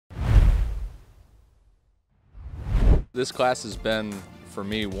This class has been, for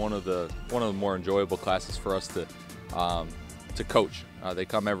me, one of the more enjoyable classes for us to coach. They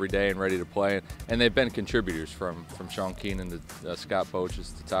come every day and ready to play, and they've been contributors from Sean Keenan to Scott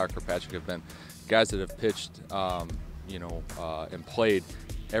Boches to Tyler Kirkpatrick. Have been guys that have pitched, and played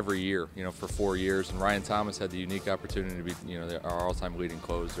every year, for 4 years. And Ryan Thomas had the unique opportunity to be, our all-time leading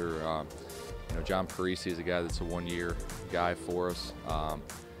closer. John Parisi is a guy that's a one-year guy for us.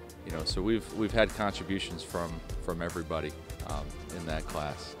 So we've had contributions from everybody in that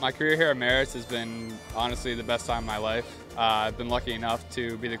class. My career here at Marist has been honestly the best time of my life. I've been lucky enough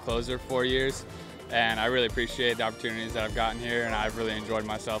to be the closer for 4 years, and I really appreciate the opportunities that I've gotten here, and I've really enjoyed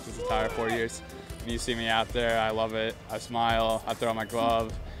myself this entire 4 years. When you see me out there, I love it. I smile, I throw my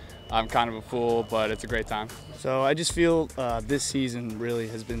glove. I'm kind of a fool, but it's a great time. So I just feel this season really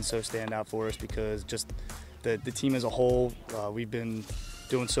has been so standout for us because just the team as a whole, we've been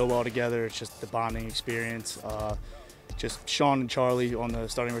doing so well together. It's just the bonding experience. Just Sean and Charlie on the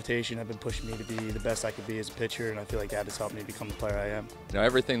starting rotation have been pushing me to be the best I could be as a pitcher, and I feel like that has helped me become the player I am.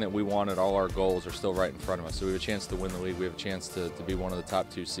 Everything that we wanted, all our goals are still right in front of us. So we have a chance to win the league. We have a chance to be one of the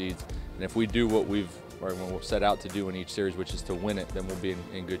top 2 seeds. And if we do what we've set out to do in each series, which is to win it, then we'll be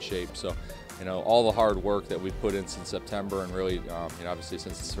in good shape. So, all the hard work that we've put in since September, and really, obviously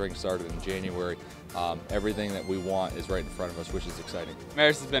since the spring started in January, everything that we want is right in front of us, which is exciting.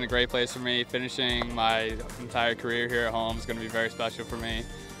 Marist has been a great place for me. Finishing my entire career here at home is going to be very special for me.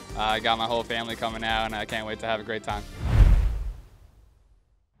 I got my whole family coming out, and I can't wait to have a great time.